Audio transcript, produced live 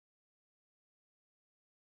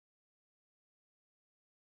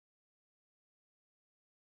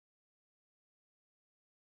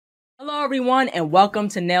Hello, everyone, and welcome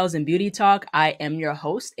to Nails and Beauty Talk. I am your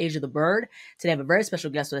host, Asia the Bird. Today, I have a very special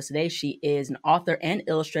guest with us today. She is an author and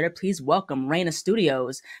illustrator. Please welcome Reyna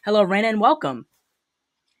Studios. Hello, Reyna, and welcome.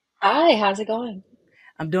 Hi, how's it going?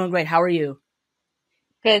 I'm doing great. How are you?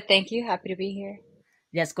 Good, thank you. Happy to be here.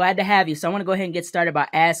 Yes, glad to have you. So I want to go ahead and get started by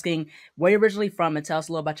asking where you're originally from and tell us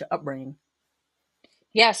a little about your upbringing.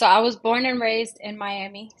 Yeah, so I was born and raised in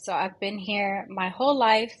Miami, so I've been here my whole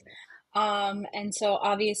life. And so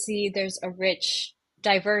obviously there's a rich,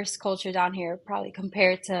 diverse culture down here, probably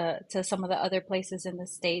compared to some of the other places in the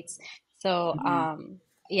States. So Hmm.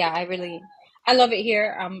 yeah, I love it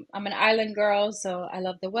here. I'm an island girl, so I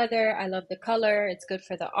love the weather, I love the color, it's good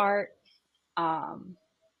for the art. Um,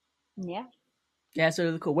 yeah. Yeah, that's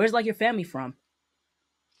really cool. Where's like your family from?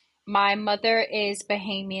 My mother is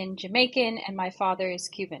Bahamian Jamaican and my father is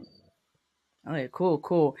Cuban. Okay, cool,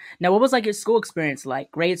 cool. Now, what was like your school experience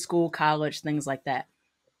like? Grade school, college, things like that.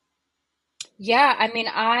 Yeah, I mean,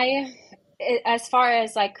 as far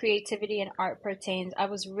as like creativity and art pertains, I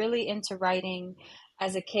was really into writing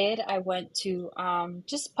as a kid. I went to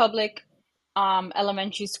just public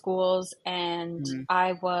elementary schools, and Hmm.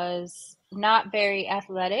 I was not very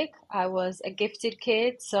athletic. I was a gifted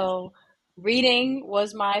kid, so reading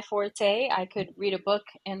was my forte. I could read a book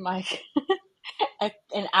in like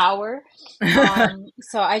an hour.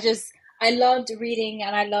 So I loved reading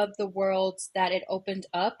and I loved the worlds that it opened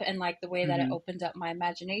up and like the way that it Hmm. opened up my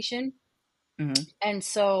imagination. Hmm. And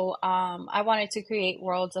so I wanted to create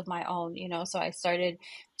worlds of my own, you know. So I started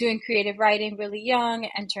doing creative writing really young,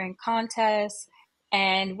 entering contests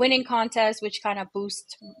and winning contests, which kind of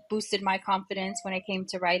boosted my confidence when it came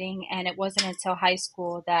to writing. And it wasn't until high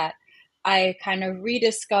school that I kind of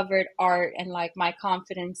rediscovered art and like my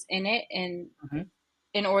confidence in it, and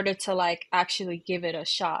in order to like actually give it a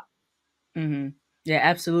shot. Hmm. Yeah,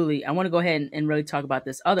 absolutely. I want to go ahead and really talk about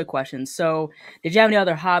this other question. So, did you have any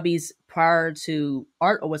other hobbies prior to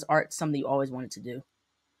art, or was art something you always wanted to do?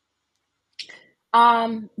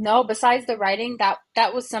 No, besides the writing,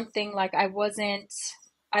 that was something like I wasn't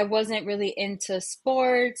really into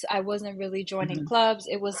sports. I wasn't really joining Hmm. clubs.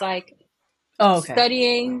 It was like Oh, okay.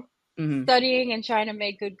 studying, Hmm. studying and trying to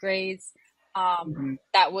make good grades. Hmm.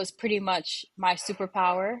 That was pretty much my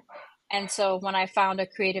superpower. And so when I found a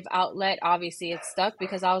creative outlet, obviously it stuck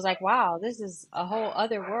because I was like, wow, this is a whole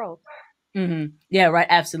other world. Hmm. Yeah, right.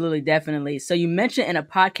 Absolutely, definitely. So, you mentioned in a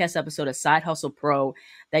podcast episode of Side Hustle Pro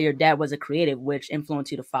that your dad was a creative, which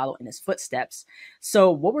influenced you to follow in his footsteps. So,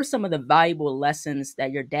 what were some of the valuable lessons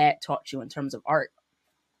that your dad taught you in terms of art?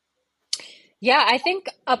 Yeah, I think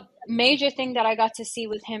a major thing that I got to see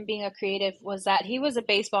with him being a creative was that he was a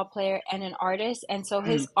baseball player and an artist, and so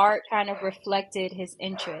his art kind of reflected his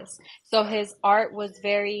interests. So his art was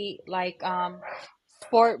very like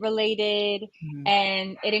sport related, Mm-hmm.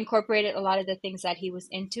 and it incorporated a lot of the things that he was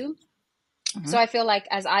into. Hmm. So I feel like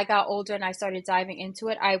as I got older and I started diving into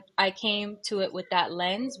it, I came to it with that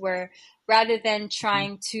lens where rather than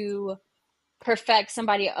trying to perfect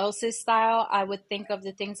somebody else's style, I would think of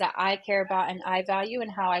the things that I care about and I value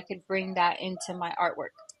and how I could bring that into my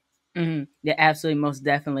artwork. Hmm. Yeah, absolutely, most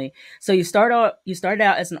definitely. So, you started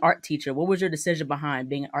out as an art teacher. What was your decision behind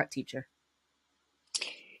being an art teacher?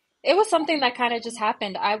 It was something that kind of just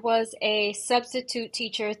happened. I was a substitute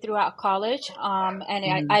teacher throughout college, and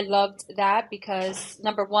Hmm. I loved that because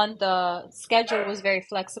number one, the schedule was very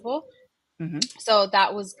flexible. Hmm. So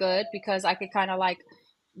that was good because I could kind of like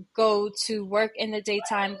go to work in the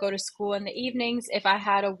daytime, go to school in the evenings. If I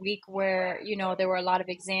had a week where, you know, there were a lot of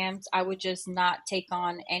exams, I would just not take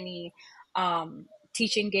on any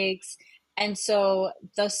teaching gigs. And so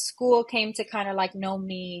the school came to kind of like know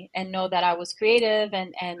me and know that I was creative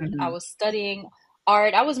and I Hmm. was studying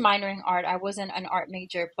art. I was minoring art. I wasn't an art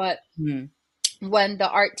major, but Hmm. when the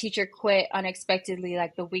art teacher quit unexpectedly,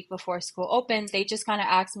 like the week before school opened, they just kind of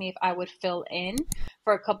asked me if I would fill in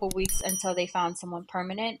for a couple weeks until they found someone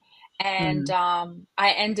permanent. And Hmm.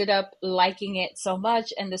 I ended up liking it so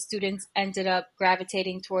much, and the students ended up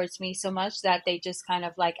gravitating towards me so much that they just kind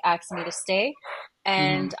of like asked me to stay. Hmm.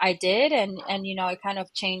 And I did, and you know, it kind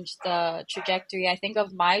of changed the trajectory, I think,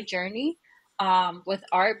 of my journey with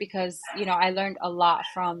art because you know I learned a lot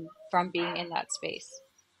from being in that space.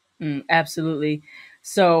 Absolutely.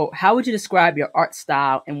 So, how would you describe your art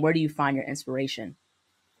style, and where do you find your inspiration?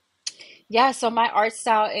 Yeah, so my art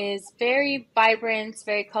style is very vibrant, it's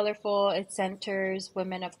very colorful. It centers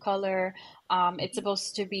women of color. It's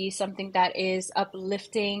supposed to be something that is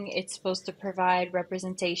uplifting. It's supposed to provide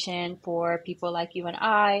representation for people like you and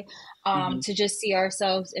I, Hmm. to just see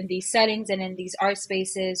ourselves in these settings and in these art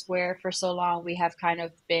spaces where for so long we have kind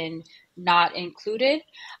of been not included.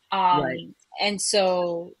 Right. And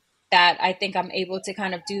so that I think I'm able to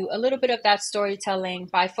kind of do a little bit of that storytelling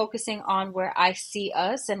by focusing on where I see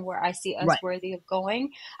us and where I see us Right. worthy of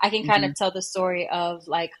going. I can kind Mhm. of tell the story of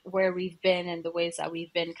like where we've been and the ways that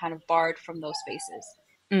we've been kind of barred from those spaces.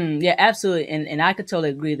 Yeah, absolutely, and I could totally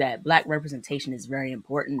agree that black representation is very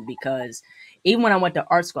important because even when I went to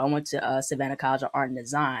art school, I went to Savannah College of Art and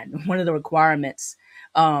Design. One of the requirements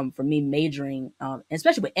for me majoring,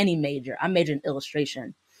 especially with any major, I majored in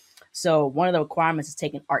illustration. So one of the requirements is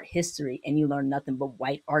taking art history, and you learn nothing but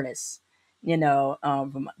white artists,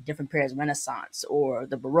 from different periods, Renaissance or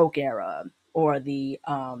the Baroque era or the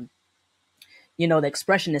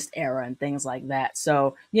expressionist era and things like that.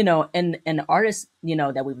 So, and the artists,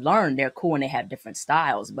 that we've learned, they're cool and they have different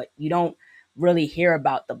styles, but you don't really hear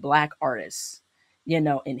about the black artists,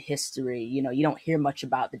 in history. You don't hear much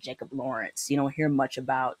about the Jacob Lawrence. You don't hear much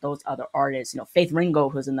about those other artists. Faith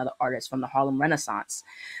Ringgold, who's another artist from the Harlem Renaissance.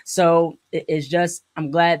 So it's just, I'm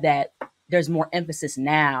glad that there's more emphasis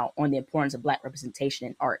now on the importance of black representation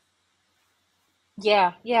in art.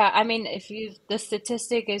 Yeah, yeah. I mean, if you, the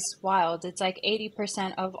statistic is wild. It's like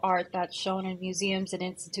 80% of art that's shown in museums and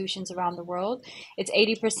institutions around the world, it's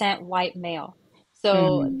 80% white male.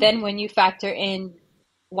 So Mm-hmm. then when you factor in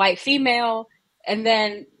white female and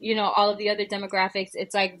then, all of the other demographics,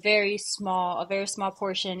 it's like a very small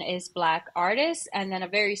portion is black artists, and then a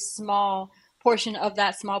very small portion of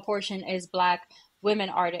that small portion is black women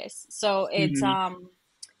artists. So Mm-hmm.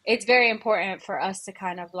 it's very important for us to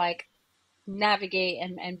kind of like navigate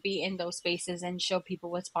and be in those spaces and show people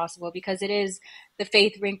what's possible, because it is the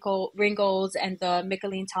Ringolds and the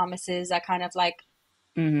Mickalene Thomases that kind of like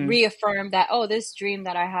Mm-hmm. reaffirm that, oh, this dream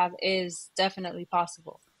that I have is definitely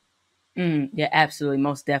possible. Yeah, absolutely,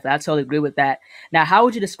 most definitely. I totally agree with that. Now, how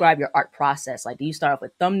would you describe your art process? Like, do you start off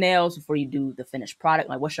with thumbnails before you do the finished product?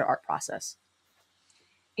 Like, what's your art process?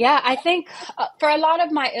 Yeah, I think for a lot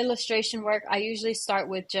of my illustration work, I usually start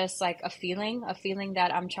with just like a feeling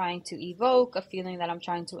that I'm trying to evoke, a feeling that I'm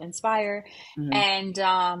trying to inspire. Hmm. And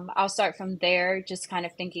I'll start from there, just kind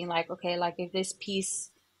of thinking like, okay, like if this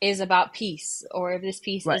piece is about peace, or if this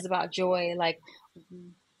piece Right. is about joy, like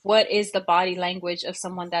what is the body language of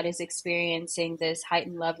someone that is experiencing this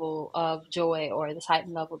heightened level of joy or this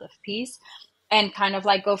heightened level of peace? And kind of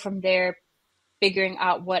like go from there, figuring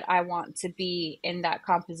out what I want to be in that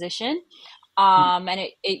composition. And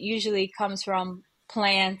it usually comes from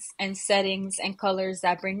plants and settings and colors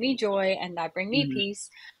that bring me joy and that bring me Mm-hmm. peace.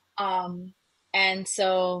 Um, and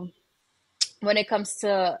so when it comes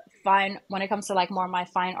to like more my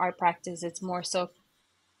fine art practice, it's more so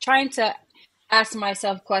trying to ask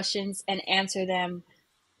myself questions and answer them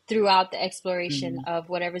throughout the exploration Hmm. of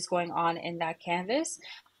whatever's going on in that canvas.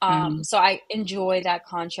 Hmm. So I enjoy that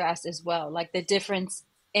contrast as well, like the difference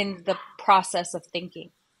in the process of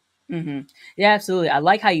thinking. Yeah, absolutely. I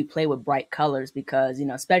like how you play with bright colors because,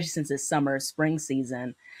 especially since it's summer, spring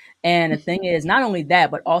season. And the thing is, not only that,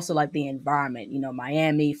 but also like the environment,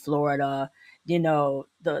 Miami, Florida,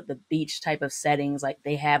 the beach type of settings, like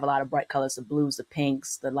they have a lot of bright colors, the blues, the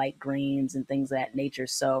pinks, the light greens, and things of that nature.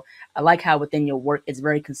 So I like how within your work, it's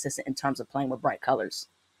very consistent in terms of playing with bright colors.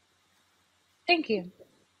 Thank you.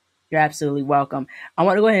 You're absolutely welcome. I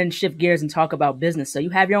want to go ahead and shift gears and talk about business. So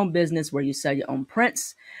you have your own business where you sell your own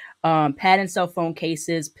prints, patent cell phone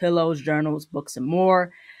cases, pillows, journals, books, and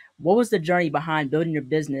more. What was the journey behind building your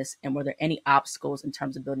business, and were there any obstacles in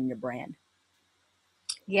terms of building your brand?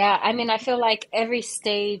 Yeah, I mean, I feel like every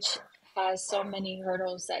stage has so many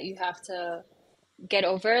hurdles that you have to get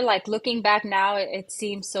over. Like looking back now, it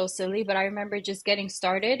seems so silly, but I remember just getting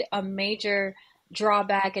started. A major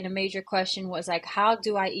drawback and a major question was like, how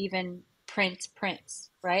do I even print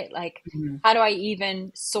prints, right? Like, Mm-hmm. how do I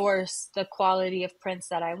even source the quality of prints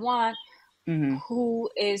that I want? Mm-hmm. Who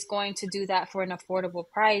is going to do that for an affordable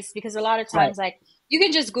price? Because a lot of Right. times, like, you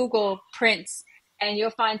can just Google prints and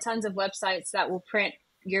you'll find tons of websites that will print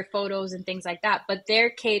your photos and things like that, but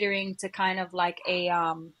they're catering to kind of like a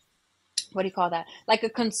what do you call that? Like a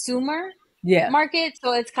consumer Yeah. market.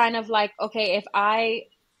 So it's kind of like, okay, if I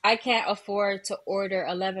can't afford to order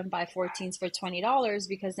 11 by 14s for $20,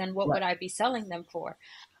 because then what Right. would I be selling them for?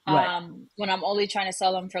 Right. When I'm only trying to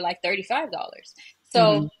sell them for like $35.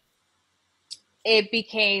 Mm-hmm. So it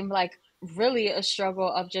became like really a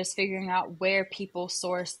struggle of just figuring out where people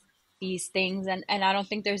source these things, and I don't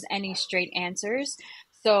think there's any straight answers.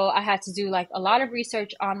 So I had to do like a lot of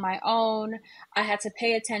research on my own. I had to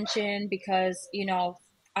pay attention because,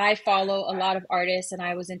 I follow a lot of artists, and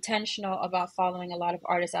I was intentional about following a lot of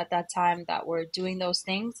artists at that time that were doing those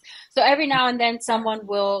things. So every now and then someone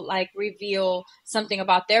will like reveal something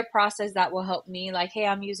about their process that will help me, like, hey,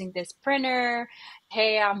 I'm using this printer,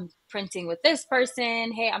 hey, I'm printing with this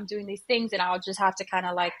person, hey, I'm doing these things, and I'll just have to kind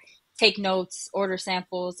of like take notes, order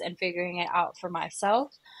samples, and figuring it out for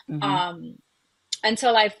myself. Mm-hmm. Um,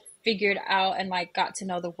 until I figured out and like got to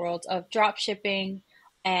know the world of drop shipping.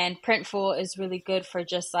 And Printful is really good for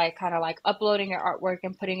just like kind of like uploading your artwork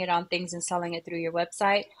and putting it on things and selling it through your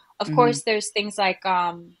website. Of Mm-hmm. course, there's things like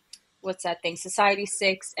what's that thing, Society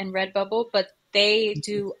 6 and Redbubble, but they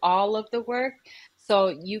do all of the work. So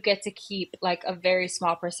you get to keep like a very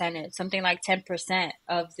small percentage, something like 10%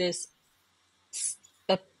 of this,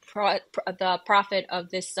 the the profit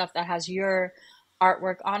of this stuff that has your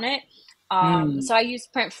artwork on it. Mm-hmm. So I use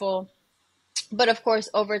Printful, but of course,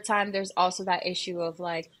 over time, there's also that issue of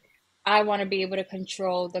like, I want to be able to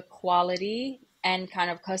control the quality and kind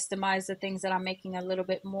of customize the things that I'm making a little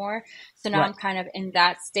bit more. So now Right. I'm kind of in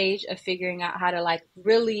that stage of figuring out how to like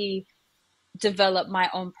really develop my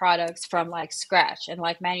own products from like scratch and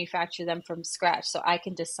like manufacture them from scratch so I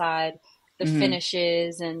can decide the Mm-hmm.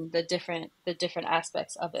 finishes and the different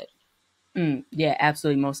aspects of it. Yeah,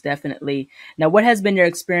 absolutely, most definitely. Now, what has been your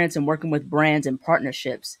experience in working with brands and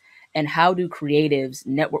partnerships, and how do creatives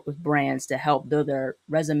network with brands to help build their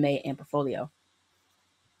resume and portfolio?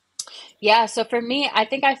 Yeah, so for me, I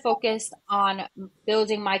think I focused on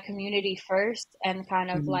building my community first and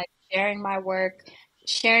kind of Mm-hmm. like sharing my work,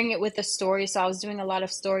 sharing it with a story. So I was doing a lot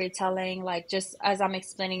of storytelling, like just as I'm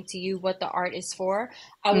explaining to you what the art is for,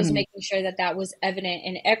 I was Mm-hmm. making sure that that was evident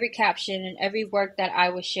in every caption and every work that I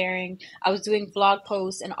was sharing. I was doing blog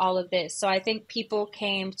posts and all of this. So I think people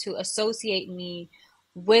came to associate me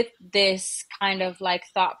with this kind of like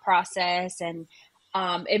thought process, and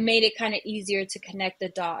it made it kind of easier to connect the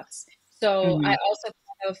dots. So I Mm-hmm. also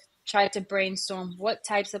kind of tried to brainstorm what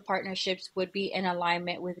types of partnerships would be in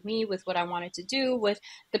alignment with me, with what I wanted to do, with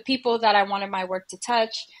the people that I wanted my work to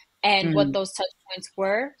touch, and what Mm-hmm. those touch points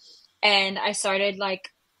were. And I started like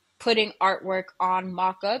putting artwork on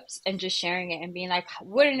mock-ups and just sharing it and being like,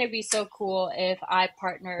 wouldn't it be so cool if I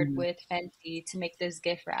partnered Mm-hmm. with Fenty to make this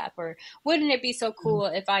gift wrap? Or wouldn't it be so cool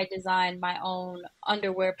if I designed my own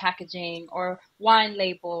underwear packaging or wine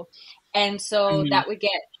label? And so Mm-hmm. that would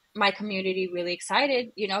get my community really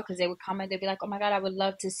excited, because they would comment, they'd be like, oh my God, I would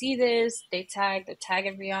love to see this. They're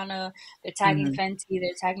tagging Rihanna, they're tagging Mm-hmm. Fenty,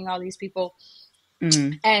 they're tagging all these people.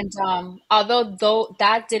 Mm-hmm. And although though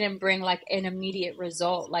that didn't bring like an immediate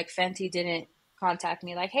result, like Fenty didn't contact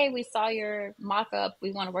me like, hey, we saw your mock-up,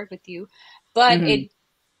 we want to work with you. But Mm-hmm. it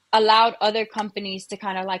allowed other companies to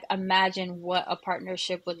kind of like imagine what a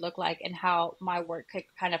partnership would look like and how my work could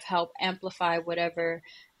kind of help amplify whatever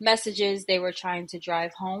messages they were trying to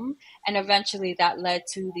drive home. And eventually that led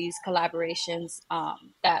to these collaborations,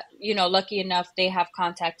 that, lucky enough, they have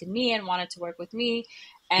contacted me and wanted to work with me.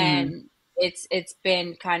 Mm-hmm. And it's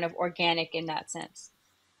been kind of organic in that sense.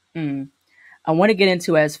 Mm-hmm. I want to get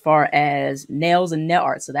into as far as nails and nail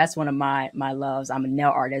art. So that's one of my loves. I'm a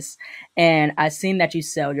nail artist, and I've seen that you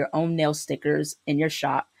sell your own nail stickers in your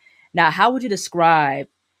shop. Now, how would you describe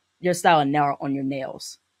your style of nail art on your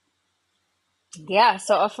nails? Yeah,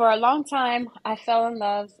 so for a long time, I fell in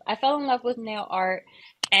love. I fell in love with nail art,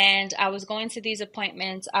 and I was going to these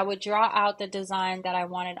appointments. I would draw out the design that I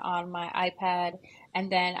wanted on my iPad, and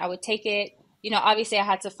then I would take it. Obviously, I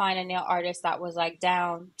had to find a nail artist that was like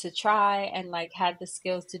down to try and like had the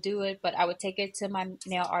skills to do it. But I would take it to my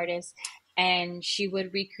nail artist, and she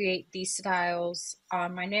would recreate these styles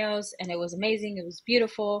on my nails, and it was amazing. It was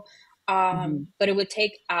beautiful. Mm-hmm. But it would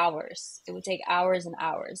take hours. It would take hours and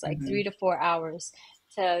hours, like Mm-hmm. 3 to 4 hours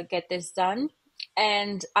to get this done.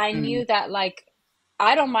 And I Mm-hmm. knew that, like,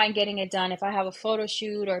 I don't mind getting it done if I have a photo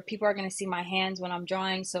shoot or people are going to see my hands when I'm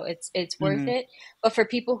drawing, so it's worth Mm-hmm. it. But for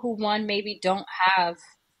people who, one, maybe don't have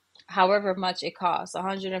however much it costs,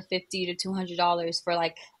 150 to $200 for,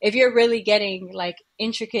 like, if you're really getting like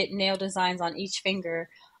intricate nail designs on each finger.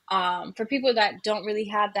 For people that don't really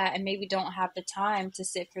have that and maybe don't have the time to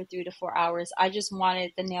sit for 3 to 4 hours, I just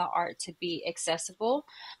wanted the nail art to be accessible.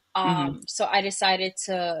 Mm-hmm. So I decided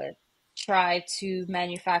to try to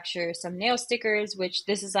manufacture some nail stickers, which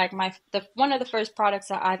this is like the one of the first products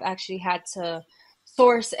that I've actually had to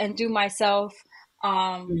source and do myself.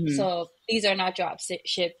 Mm-hmm. So these are not drop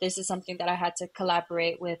ship. This is something that I had to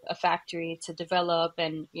collaborate with a factory to develop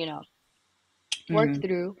and, work Mm-hmm.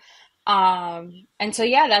 through. And so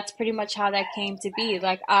yeah, that's pretty much how that came to be.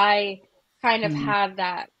 Like, I kind of Mm-hmm. have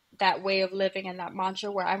that way of living and that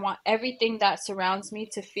mantra where I want everything that surrounds me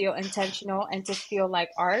to feel intentional and to feel like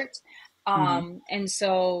art. Mm-hmm. And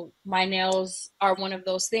so my nails are one of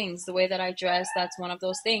those things. The way that I dress, that's one of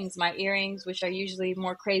those things. My earrings, which are usually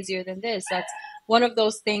more crazier than this, that's one of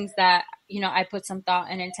those things that, I put some thought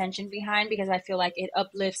and intention behind because I feel like it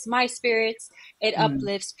uplifts my spirits. It Mm-hmm.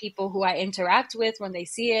 uplifts people who I interact with when they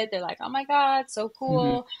see it. They're like, "Oh my God, so Mm-hmm.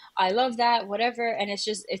 cool. I love that, whatever." And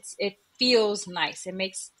it feels nice. It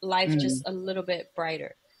makes life just Mm-hmm. a little bit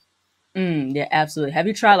brighter. Yeah, absolutely. Have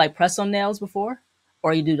you tried like press on nails before,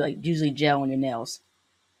 or you do like usually gel on your nails?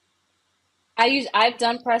 I've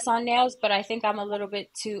done press on nails, but I think I'm a little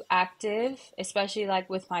bit too active, especially like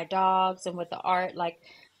with my dogs and with the art. Like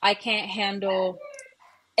I can't handle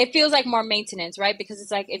it feels like more maintenance, right? Because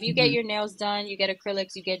it's like if you get Mm-hmm. your nails done, you get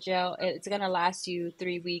acrylics, you get gel, it's gonna last you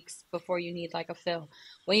 3 weeks before you need like a fill.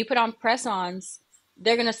 When you put on press-ons,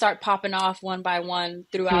 they're gonna start popping off one by one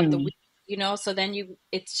throughout the week, so then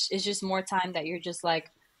it's just more time that you're just like,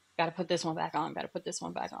 gotta put this one back on, gotta put this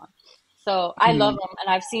one back on. So I love Mm-hmm. them, and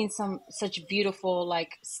I've seen some such beautiful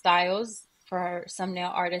like styles for some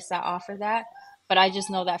nail artists that offer that. But I just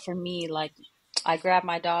know that for me, like I grab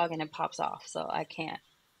my dog and it pops off, so I can't.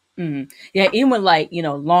 Yeah, even with like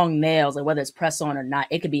long nails, like whether it's press on or not,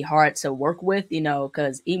 it could be hard to work with.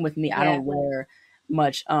 Because even with me, I Yeah. don't wear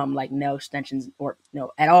much like nail extensions or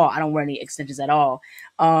at all. I don't wear any extensions at all.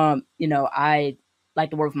 I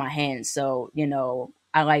like to work with my hands, so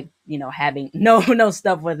I like having no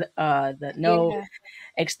stuff with the no Yeah.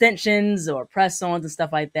 extensions or press ons and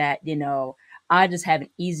stuff like that. I just have an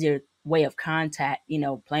easier way of contact.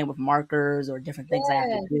 Playing with markers or different things I have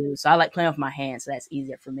to Yeah. do. So I like playing with my hands, so that's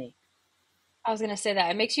easier for me. I was gonna say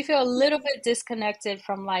that. It makes you feel a little bit disconnected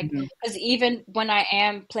from like, Mhm. because even when I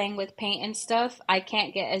am playing with paint and stuff, I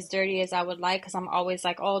can't get as dirty as I would like because I'm always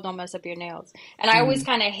like, oh, don't mess up your nails. And I always Mhm.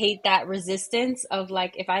 kind of hate that resistance of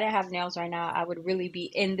like, if I didn't have nails right now, I would really be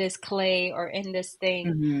in this clay or in this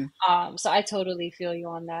thing. Mhm. So I totally feel you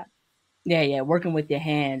on that. Yeah, yeah. Working with your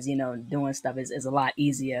hands, doing stuff is a lot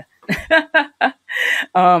easier. I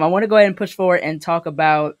want to go ahead and push forward and talk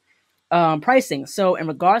about pricing. So, in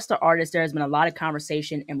regards to artists, there has been a lot of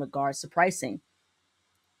conversation in regards to pricing.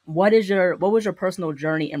 What was your personal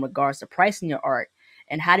journey in regards to pricing your art,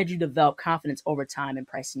 and how did you develop confidence over time in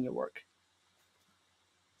pricing your work?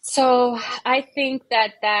 So I think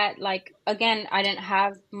that like again, I didn't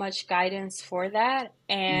have much guidance for that,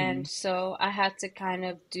 and Mhm. so I had to kind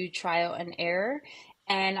of do trial and error.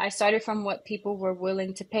 And I started from what people were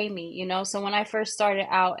willing to pay me. So when I first started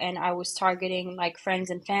out and I was targeting like friends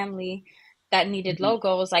and family that needed Mhm.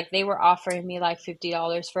 logos, like they were offering me like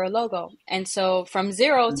 $50 for a logo. And so from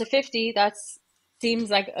 0 Mhm. to 50, that's seems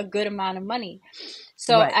like a good amount of money.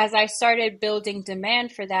 So Right. as I started building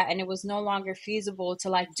demand for that and it was no longer feasible to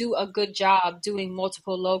like do a good job doing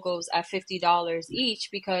multiple logos at $50 each,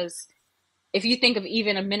 because if you think of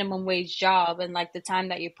even a minimum wage job and like the time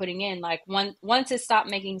that you're putting in, like once it stopped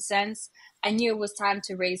making sense, I knew it was time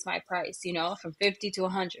to raise my price, from 50 to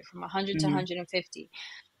 100, from 100 to Mhm. 150.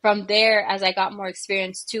 From there, as I got more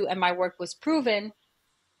experience too and my work was proven,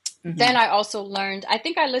 then Mhm. I also learned, I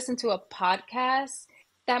think I listened to a podcast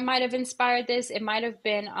that might have inspired this. It might have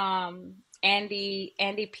been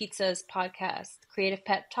Andy Pizza's podcast, Creative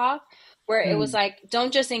Pet Talk, where it was Mhm. like,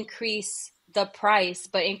 don't just increase the price,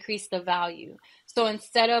 but increase the value. So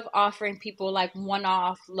instead of offering people like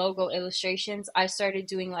one-off logo illustrations, I started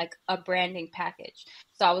doing like a branding package.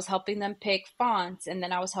 So I was helping them pick fonts, and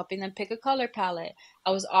then I was helping them pick a color palette.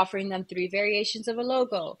 I was offering them three variations of a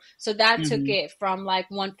logo. So that took Mhm. it from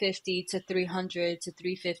like 150 to 300 to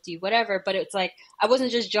 350, whatever. But it's like I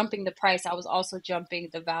wasn't just jumping the price, I was also jumping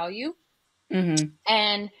the value. Mhm.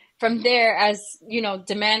 And from there, as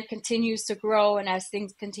demand continues to grow and as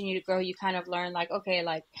things continue to grow, you kind of learn like, okay,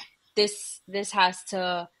 like this has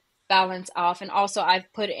to balance off. And also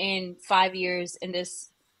I've put in 5 years in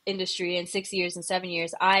this industry and 6 years and 7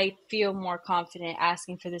 years. I feel more confident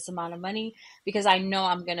asking for this amount of money because I know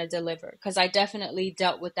I'm gonna deliver. Because I definitely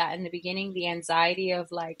dealt with that in the beginning, the anxiety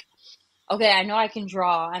of like, okay, I know I can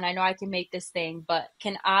draw and I know I can make this thing, but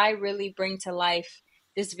can I really bring to life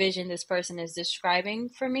this vision this person is describing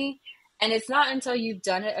for me? And it's not until you've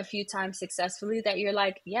done it a few times successfully that you're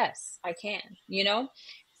like, yes, I can.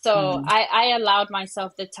 So Mhm. I allowed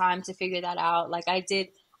myself the time to figure that out. Like I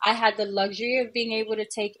had the luxury of being able to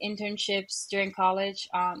take internships during college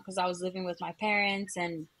because I was living with my parents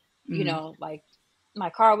and, Mhm. like my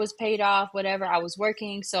car was paid off, whatever. I was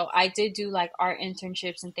working. So I did do like art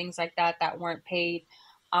internships and things like that that weren't paid.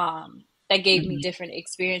 That gave me Mhm. different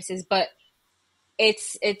experiences. But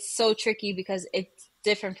it's so tricky because it's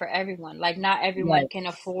different for everyone. Like not everyone Right. can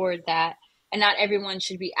afford that and not everyone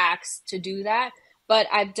should be asked to do that. but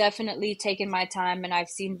I've definitely taken my time and I've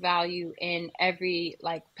seen value in every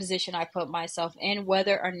like position I put myself in,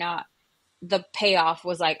 whether or not the payoff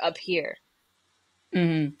was like up here.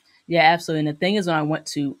 Hmm. Yeah, absolutely. And the thing is, when I went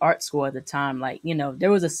to art school at the time, like, there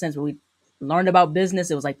was a sense where we learned about business.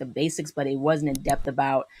 It was like the basics, but it wasn't in depth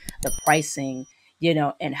about the pricing,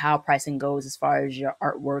 and how pricing goes as far as your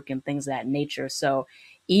artwork and things of that nature. So,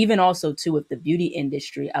 even also, too, with the beauty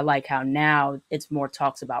industry, I like how now it's more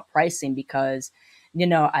talks about pricing because,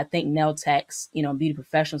 I think nail techs, beauty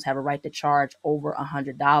professionals have a right to charge over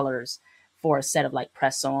 $100 for a set of like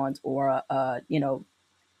press ons or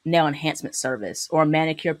nail enhancement service or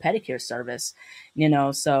manicure pedicure service,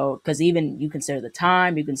 so because even you consider the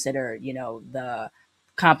time, you consider the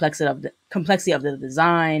complexity of the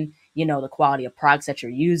design, the quality of products that you're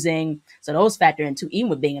using, so those factor into even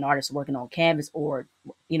with being an artist working on canvas or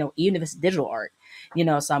even if it's digital art,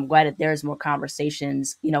 so I'm glad that there's more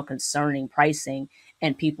conversations concerning pricing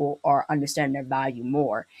and people are understanding their value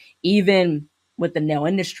more, even with the nail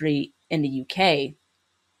industry in the UK.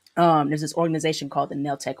 There's this organization called the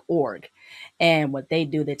Nail Tech Org, and what they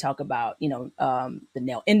do, they talk about the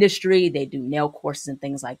nail industry. They do nail courses and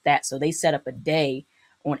things like that. So they set up a day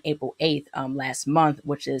on April 8th last month,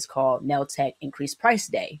 which is called Nail Tech Increased Price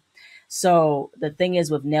Day. So the thing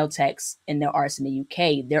is with nail techs and nail artists in the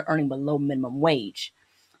UK, they're earning below minimum wage.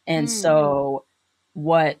 And Mm. so,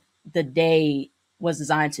 what the day was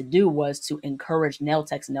designed to do was to encourage nail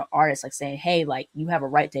techs and nail artists, like saying, hey, like you have a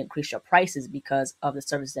right to increase your prices because of the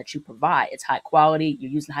service that you provide. It's high quality.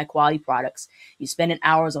 You're using high quality products. You're spending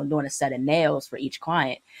hours on doing a set of nails for each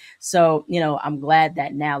client. So, I'm glad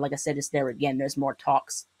that now, like I said, it's there again. There's more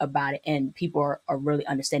talks about it, and people are really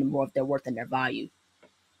understanding more of their worth and their value.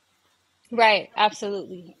 Right,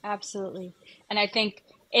 absolutely, absolutely. And I think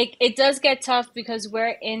it does get tough because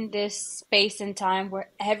we're in this space and time where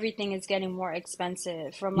everything is getting more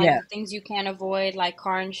expensive, from like Yeah. the things you can't avoid, like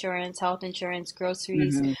car insurance, health insurance,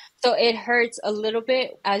 groceries. Hmm. So it hurts a little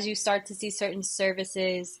bit as you start to see certain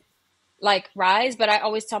services like rise. But I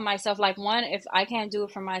always tell myself, like, one, if I can't do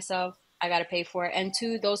it for myself, I got to pay for it. And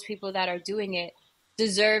two, those people that are doing it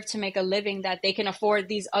deserve to make a living that they can afford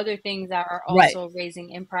these other things that are Right. also raising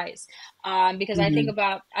in price. Because Hmm. I think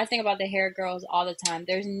about the hair girls all the time.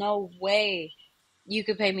 There's no way you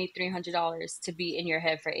could pay me $300 to be in your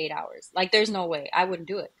head for 8 hours. Like, there's no way. I wouldn't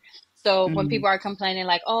do it. So when Hmm. people are complaining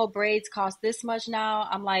like, oh, braids cost this much now,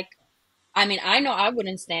 I'm like, I mean, I know I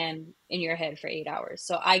wouldn't stand in your head for 8 hours,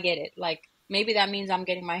 so I get it. Like, maybe that means I'm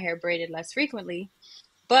getting my hair braided less frequently,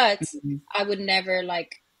 but Hmm. I would never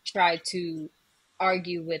like try to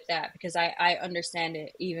argue with that because I understand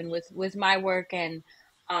it even with my work. And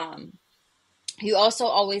um you also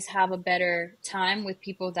always have a better time with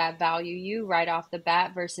people that value you right off the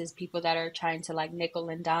bat versus people that are trying to like nickel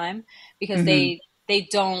and dime because Hmm. they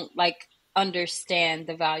don't like understand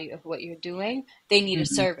the value of what you're doing. They need a Hmm.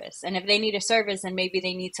 service. And if they need a service, then maybe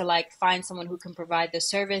they need to like find someone who can provide the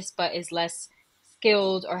service but is less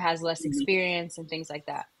skilled or has less experience and things like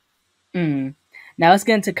that. Mm. Now let's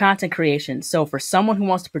get into content creation. So, for someone who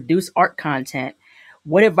wants to produce art content,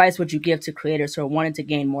 what advice would you give to creators who are wanting to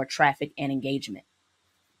gain more traffic and engagement?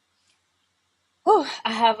 Whew,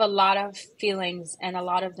 I have a lot of feelings and a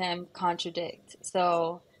lot of them contradict.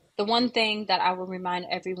 So, the one thing that I will remind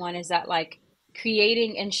everyone is that, like,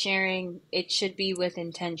 creating and sharing, it should be with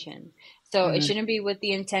intention. So, it Hmm. shouldn't be with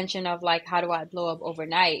the intention of, like, how do I blow up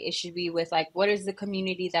overnight? It should be with, like, what is the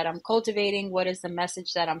community that I'm cultivating? What is the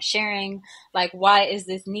message that I'm sharing? Like, why is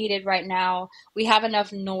this needed right now? We have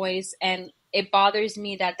enough noise, and it bothers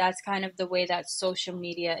me that that's kind of the way that social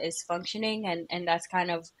media is functioning. And that's kind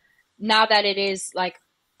of now that it is like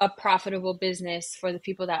a profitable business for the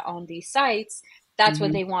people that own these sites, that's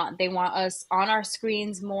what Hmm. they want. They want us on our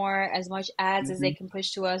screens more, as much ads as they Hmm. can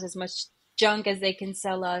push to us, as much junk as they can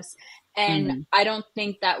sell us. And Hmm. I don't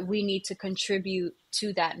think that we need to contribute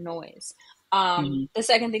to that noise. Hmm. The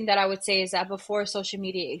second thing that I would say is that before social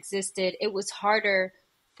media existed, it was harder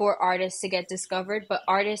for artists to get discovered, but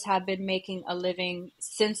artists have been making a living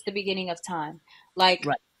since the beginning of time. Like,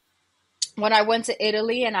 Right. when I went to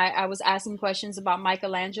Italy and I was asking questions about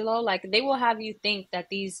Michelangelo, like, they will have you think that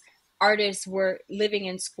these artists were living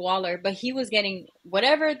in squalor, but he was getting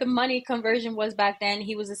whatever the money conversion was back then.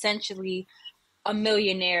 He was essentially a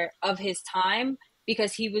millionaire of his time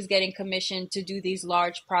because he was getting commissioned to do these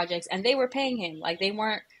large projects and they were paying him. Like, they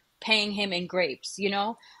weren't paying him in grapes, you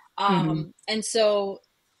know? Hmm. And so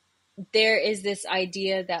there is this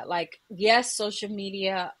idea that, like, yes, social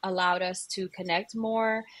media allowed us to connect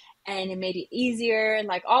more and it made it easier, and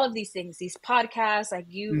like all of these things, these podcasts, like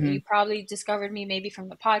you Mhm. probably discovered me maybe from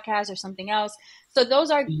the podcast or something else. So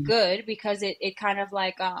those are Mhm. good because it kind of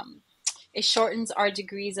like it shortens our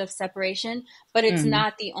degrees of separation, but it's Mhm.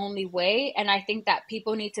 not the only way. And I think that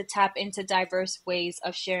people need to tap into diverse ways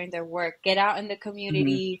of sharing their work. Get out in the Mhm.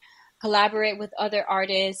 community, collaborate with other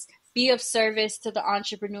artists, be of service to the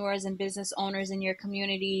entrepreneurs and business owners in your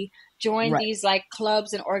community, join Right. these like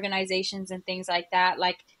clubs and organizations and things like that.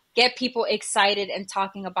 Like get people excited and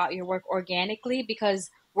talking about your work organically, because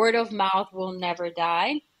word of mouth will never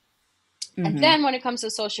die. And Mhm. then when it comes to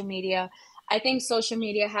social media, I think social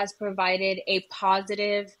media has provided a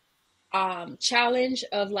positive challenge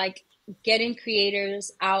of like getting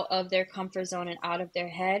creators out of their comfort zone and out of their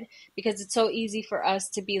head, because it's so easy for us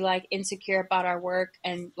to be like insecure about our work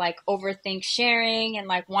and like overthink sharing and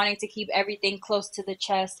like wanting to keep everything close to the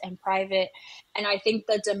chest and private. And I think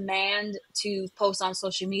the demand to post on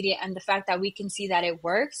social media and the fact that we can see that it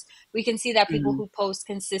works, we can see that people Mhm. who post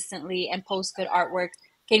consistently and post good artwork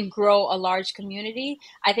can grow a large community.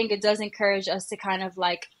 I think it does encourage us to kind of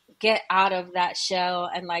like get out of that shell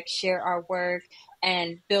and like share our work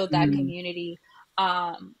and build that Mhm. community.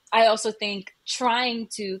 I also think trying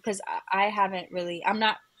to, because I haven't really, I'm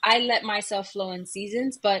not, I let myself flow in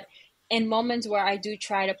seasons, but in moments where I do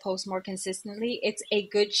try to post more consistently, it's a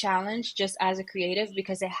good challenge just as a creative,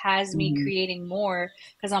 because it has me Mhm. creating more,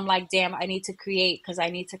 because I'm like, damn, I need to create because I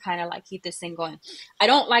need to kind of like keep this thing going. I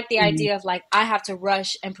don't like the Mhm. idea of like, I have to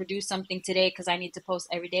rush and produce something today because I need to post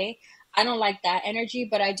every day. I don't like that energy,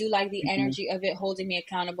 but I do like the Mhm. energy of it holding me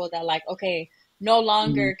accountable, that like, okay, no Mhm.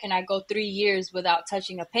 longer can I go 3 years without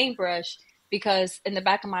touching a paintbrush, because in the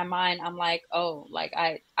back of my mind, I'm like, oh, like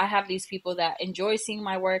I have these people that enjoy seeing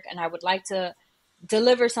my work and I would like to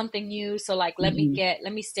deliver something new. So like, Mhm.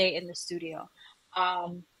 let me stay in the studio.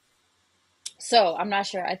 Um, so I'm not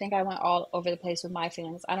sure. I think I went all over the place with my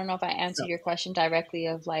feelings. I don't know if I answered So your question directly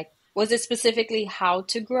of like, was it specifically how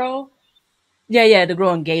to grow? yeah, yeah, to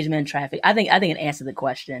grow engagement and traffic. I think it answered the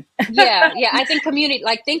question. Yeah, yeah. I think community,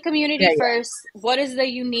 like think Yeah, community yeah. first. What is the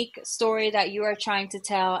unique story that you are trying to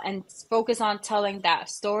tell, and focus on telling that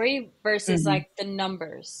story versus Mhm. like the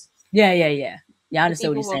numbers. Yeah, yeah, yeah. Yeah, I The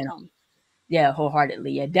understand what you're people will saying. come. Yeah,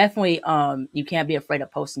 wholeheartedly. Yeah, definitely. You can't be afraid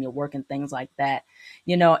of posting your work and things like that.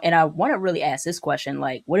 And I want to really ask this question: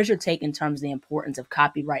 like, what is your take in terms of the importance of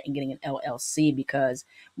copyright and getting an LLC? Because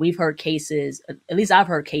we've heard cases, at least I've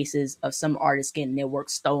heard cases of some artists getting their work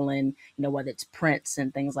stolen. Whether it's prints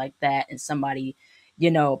and things like that, and somebody,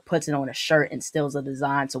 puts it on a shirt and steals a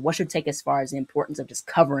design. So, what's your take as far as the importance of just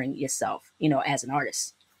covering yourself, as an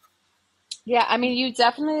artist? Yeah, I mean, you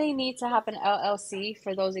definitely need to have an LLC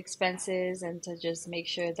for those expenses and to just make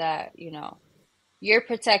sure that, you're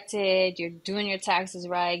protected, you're doing your taxes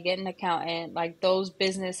right, get an accountant. Like those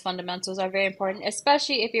business fundamentals are very important,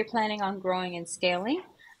 especially if you're planning on growing and scaling.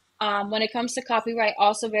 When it comes to copyright,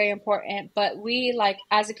 also very important. But we, like,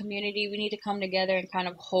 as a community, we need to come together and kind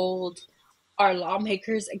of hold our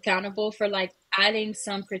lawmakers accountable for like adding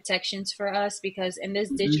some protections for us, because in this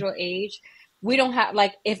Hmm. digital age, we don't have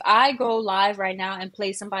like, if I go live right now and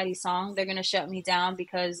play somebody's song, they're gonna shut me down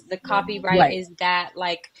because the copyright Right. is that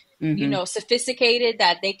like, Hmm. sophisticated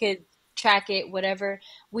that they could track it, whatever.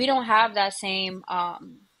 We don't have that same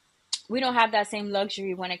we don't have that same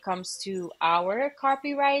luxury when it comes to our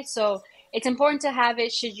copyright. So it's important to have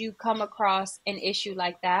it should you come across an issue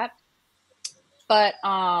like that. But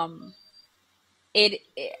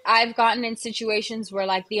I've gotten in situations where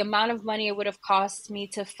like the amount of money it would have cost me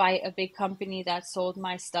to fight a big company that sold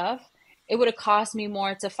my stuff, it would have cost me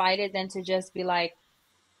more to fight it than to just be like,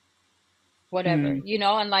 whatever, Hmm.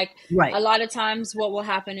 and like Right. a lot of times what will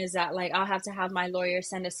happen is that like I'll have to have my lawyer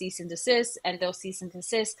send a cease and desist, and they'll cease and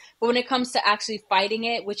desist. But when it comes to actually fighting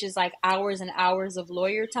it, which is like hours and hours of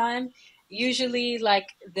lawyer time, usually like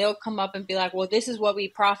they'll come up and be like, well, this is what we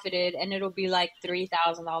profited, and it'll be like $3,000,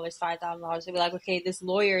 $5,000. They'll be like, okay, this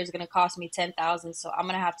lawyer is going to cost me 10,000, so I'm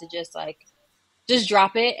going to have to just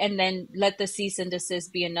drop it and then let the cease and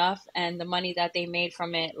desist be enough, and the money that they made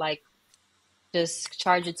from it, like, just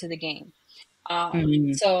charge it to the game.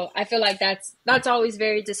 Hmm. So I feel like that's always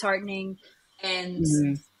very disheartening. And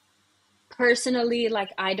Hmm. personally,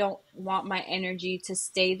 like I don't want my energy to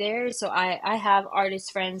stay there. So I have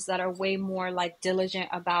artist friends that are way more like diligent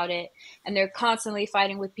about it, and they're constantly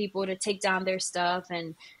fighting with people to take down their stuff.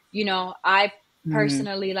 And I Hmm.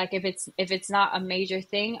 personally, like, if it's not a major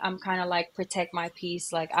thing, I'm kind of like protect my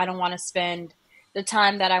peace. Like I don't want to spend the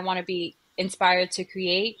time that I want to be inspired to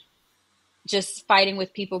create just fighting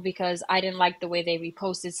with people because I didn't like the way they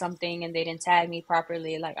reposted something and they didn't tag me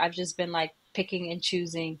properly. Like I've just been like picking and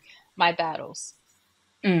choosing my battles.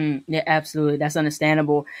 Yeah, absolutely. That's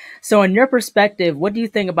understandable. So, in your perspective, what do you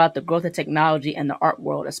think about the growth of technology in the art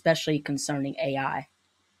world, especially concerning AI?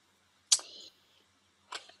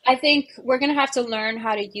 I think we're gonna have to learn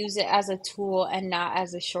how to use it as a tool and not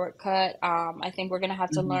as a shortcut. I think we're gonna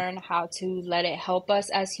have to Hmm. learn how to let it help us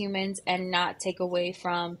as humans and not take away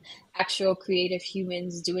from actual creative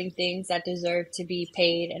humans doing things that deserve to be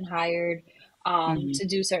paid and hired Hmm. to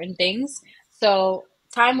do certain things. So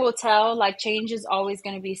time will tell. Like change is always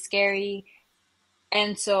gonna be scary,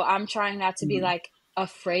 and so I'm trying not to be Hmm. like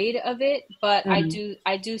afraid of it. But I Hmm. do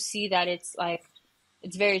I do see that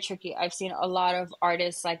it's very tricky. I've seen a lot of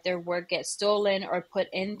artists like their work get stolen or put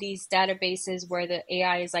in these databases where the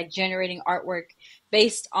AI is like generating artwork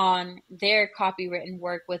based on their copywritten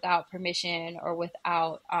work without permission or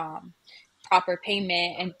without proper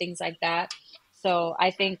payment and things like that. So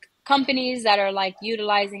I think companies that are like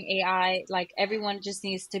utilizing AI, like everyone just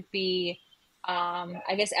needs to be,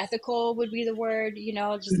 I guess ethical would be the word,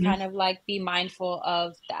 just Hmm. kind of like be mindful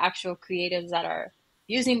of the actual creatives that are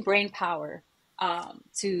using brain power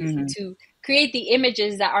to Hmm. create the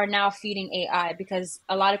images that are now feeding AI, because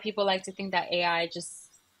a lot of people like to think that AI just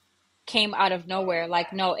came out of nowhere.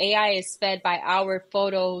 Like, no, AI is fed by our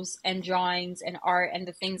photos and drawings and art and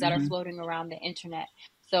the things that are Hmm. floating around the internet.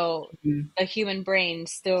 So Hmm. the human brain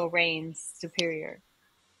still reigns superior.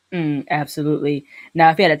 Absolutely.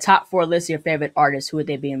 Now, if you had a top four list of your favorite artists, who would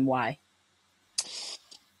they be and why?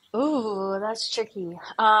 Ooh, that's tricky.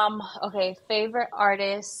 Okay, favorite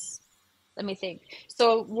artists. Let me think.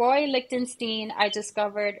 So Roy Lichtenstein, I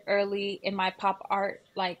discovered early in my pop art,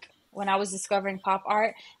 like when I was discovering pop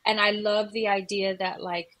art, and I love the idea that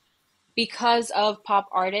like because of pop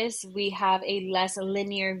artists, we have a less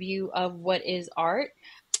linear view of what is art.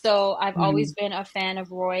 So I've always Hmm. been a fan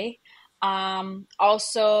of Roy.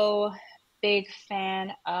 Also big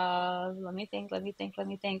fan of, let me think.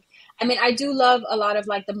 I mean, I do love a lot of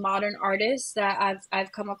like the modern artists that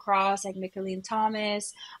I've come across, like Micheline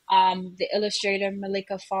Thomas, the illustrator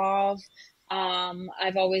Malika Fov.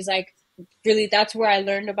 I've always like really, that's where I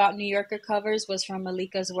learned about New Yorker covers, was from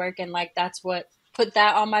Malika's work, and like that's what put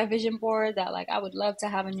that on my vision board, that like I would love to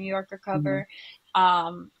have a New Yorker Hmm. cover.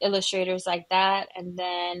 Illustrators like that, and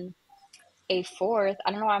then a fourth.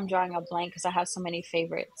 I don't know why I'm drawing a blank because I have so many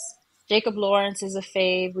favorites. Jacob Lawrence is a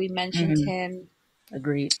fave. We mentioned Hmm. him.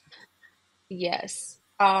 Agreed. Yes.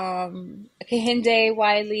 Kehinde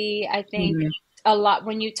Wiley, I think Hmm. a lot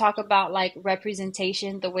when you talk about like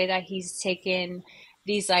representation, the way that he's taken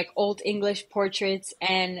these like old English portraits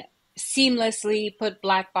and seamlessly put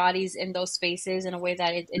black bodies in those spaces in a way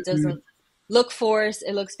that it Hmm. doesn't look forced,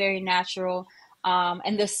 it looks very natural.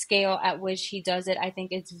 And the scale at which he does it, I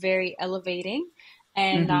think it's very elevating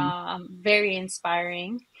and Hmm. very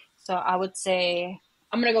inspiring. So I would say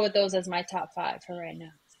I'm gonna go with those as my top five for right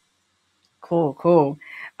now. Cool, cool.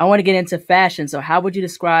 I want to get into fashion. So, how would you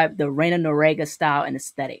describe the Reyna Noriega style and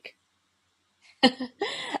aesthetic?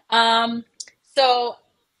 Um, so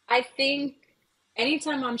I think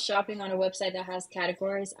anytime I'm shopping on a website that has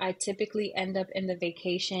categories, I typically end up in the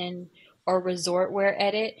vacation or resort wear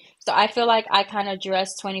edit. So I feel like I kind of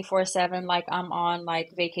dress 24/7 like I'm on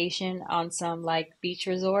like vacation on some like beach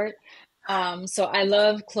resort. So I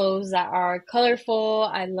love clothes that are colorful.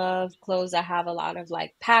 I love clothes that have a lot of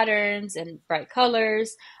like patterns and bright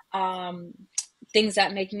colors. Um, Things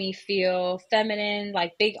that make me feel feminine,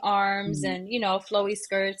 like big arms Mhm. and, flowy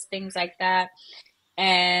skirts, things like that.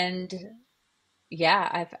 And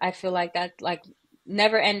yeah, I feel like that, like,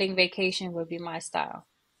 never ending vacation would be my style.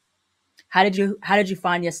 How did you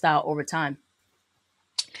find your style over time?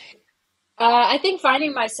 I think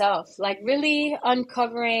finding myself, like really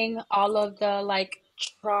uncovering all of the like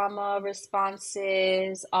trauma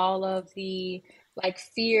responses, all of the like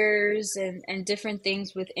fears and different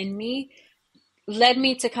things within me led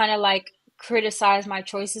me to kind of like criticize my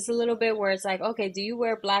choices a little bit, where it's like, okay, do you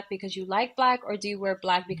wear black because you like black, or do you wear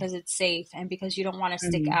black because it's safe and because you don't want to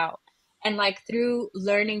stick Hmm. out? And like through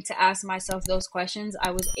learning to ask myself those questions,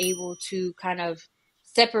 I was able to kind of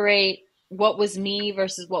separate what was me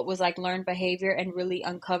versus what was like learned behavior and really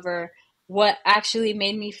uncover what actually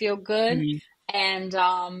made me feel good. Hmm. And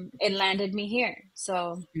it landed me here.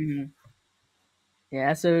 So Hmm. Yeah,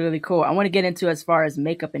 that's really cool. I want to get into as far as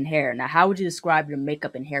makeup and hair. Now, how would you describe your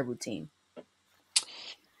makeup and hair routine?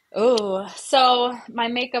 oh, so my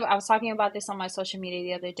makeup, I was talking about this on my social media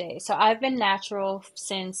the other day. So I've been natural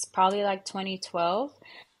since probably like 2012.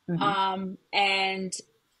 Hmm. And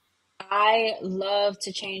I love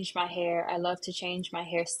to change my hair. I love to change my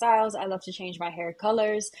hairstyles. I love to change my hair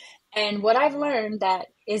colors. And what I've learned that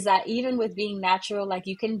is that even with being natural, like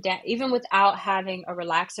you can even without having a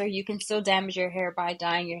relaxer, you can still damage your hair by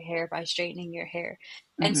dyeing your hair, by straightening your hair.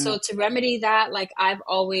 And Mm-hmm. so to remedy that, like I've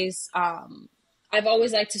always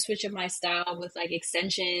liked to switch up my style with like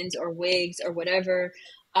extensions or wigs or whatever.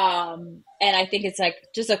 And I think it's like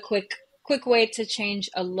just a quick way to change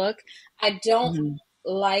a look. I don't Mm-hmm.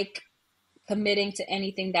 like committing to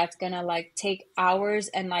anything that's gonna like take hours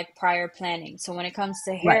and like prior planning. So when it comes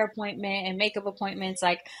to Right. hair appointment and makeup appointments,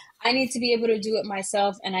 like I need to be able to do it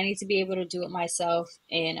myself, and I need to be able to do it myself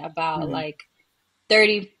in about Mm-hmm. like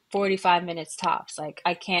 30, 45 minutes tops. Like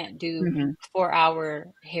I can't do Mm-hmm. 4 hour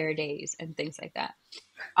hair days and things like that.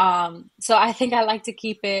 So I think I like to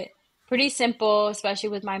keep it pretty simple, especially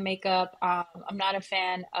with my makeup. I'm not a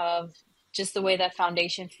fan of just the way that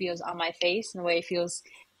foundation feels on my face and the way it feels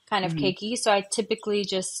kind of Mm-hmm. cakey. So I typically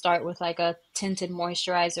just start with like a tinted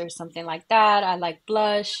moisturizer or something like that. I like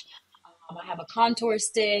blush. I have a contour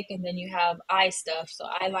stick, and then you have eye stuff. So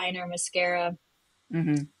eyeliner, mascara,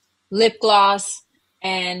 Mm-hmm. lip gloss,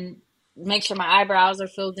 and make sure my eyebrows are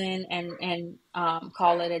filled in and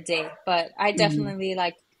call it a day. But I Mm-hmm. definitely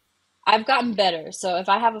like I've gotten better. So if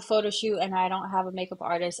I have a photo shoot and I don't have a makeup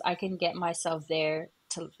artist, I can get myself there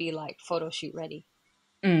to be like photo shoot ready.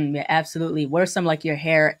 Yeah, absolutely. What are some like your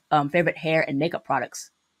favorite hair and makeup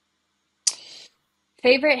products?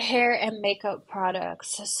 Favorite hair and makeup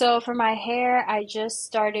products. So for my hair, I just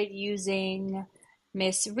started using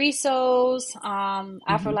Miss Risso's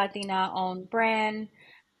Afro Mm-hmm. Latina owned brand.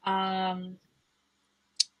 Um,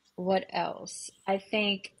 what else? I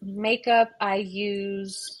think makeup I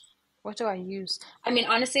use. What do I use? I mean,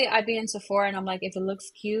 honestly, I'd be in Sephora and I'm like, if it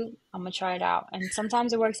looks cute, I'm gonna try it out. And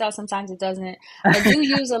sometimes it works out, sometimes it doesn't. I do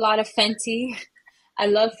use a lot of Fenty. I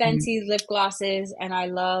love Mm-hmm. Fenty's lip glosses, and I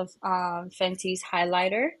love Fenty's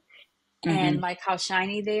highlighter and Mm-hmm. like how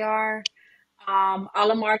shiny they are.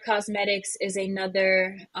 Alamar Cosmetics is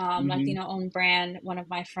another Mm-hmm. Latino owned brand. One of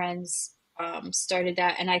my friends started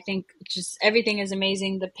that, and I think just everything is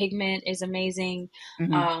amazing. The pigment is amazing,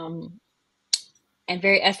 Mm-hmm. um, and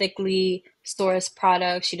very ethically sourced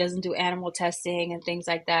products. She doesn't do animal testing and things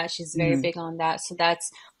like that. She's very Mm-hmm. big on that, so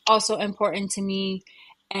that's also important to me.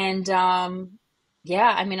 And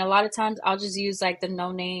yeah, I mean, a lot of times I'll just use like the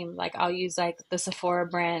no name, like I'll use like the Sephora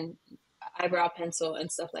brand eyebrow pencil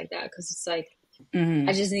and stuff like that because it's like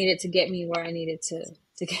I Mm-hmm. just needed to get me where I needed to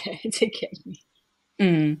get to get me.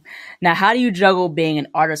 Mm-hmm. Now, how do you juggle being an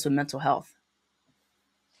artist with mental health?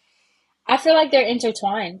 I feel like they're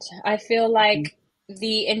intertwined. I feel Mm-hmm. like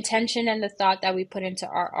the intention and the thought that we put into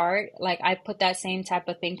our art, like I put that same type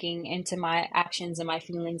of thinking into my actions and my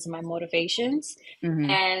feelings and my motivations. Mm-hmm.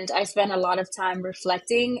 And I spend a lot of time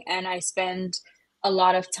reflecting, and I spend a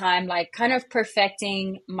lot of time like kind of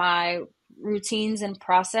perfecting my routines and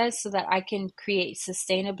process so that I can create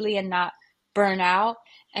sustainably and not burn out.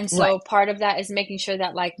 And Right. so part of that is making sure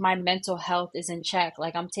that like my mental health is in check.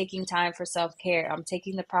 Like I'm taking time for self-care. I'm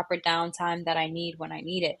taking the proper downtime that I need when I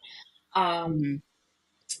need it. Um, Mm-hmm.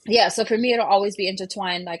 yeah, so for me it'll always be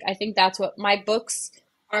intertwined. Like I think that's what my books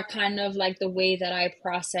are kind of like the way that I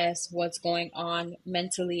process what's going on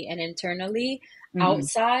mentally and internally Mm-hmm.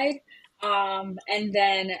 outside. And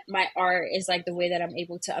then my art is like the way that I'm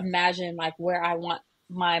able to imagine like where I want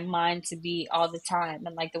my mind to be all the time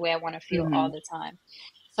and like the way I want to feel all Mm-hmm. the time.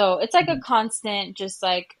 So it's like a constant just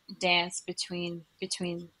like dance between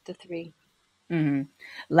the three. Mm-hmm.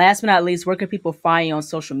 Last but not least, where can people find you on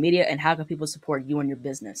social media, and how can people support you and your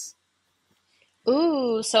business?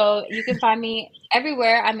 Ooh, so you can find me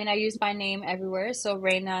everywhere. I mean, I use my name everywhere. So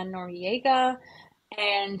Reyna Noriega,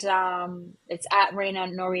 and it's at Reyna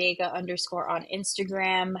Noriega underscore on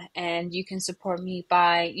Instagram. And you can support me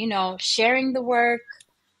by, sharing the work,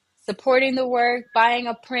 supporting the work, buying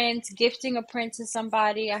a print, gifting a print to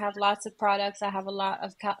somebody. I have lots of products. I have a lot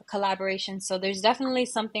of collaborations. So there's definitely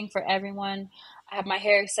something for everyone. I have my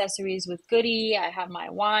hair accessories with Goody. I have my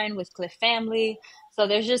wine with Cliff Family. So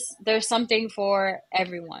there's something for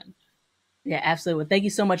everyone. Yeah, absolutely. Well, thank you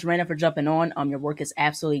so much, Raina, for jumping on. Your work is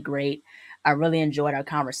absolutely great. I really enjoyed our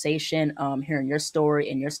conversation, hearing your story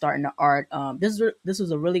and your starting the art. This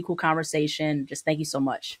was a really cool conversation. Just thank you so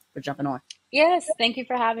much for jumping on. Yes, thank you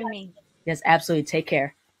for having me. Yes, absolutely. Take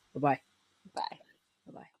care. Bye bye. Bye.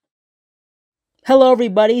 Bye bye. Hello,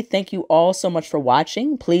 everybody. Thank you all so much for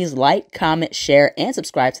watching. Please like, comment, share, and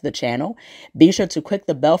subscribe to the channel. Be sure to click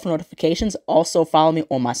the bell for notifications. Also, follow me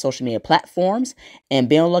on my social media platforms and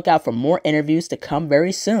be on the lookout for more interviews to come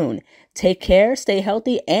very soon. Take care, stay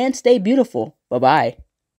healthy, and stay beautiful. Bye bye.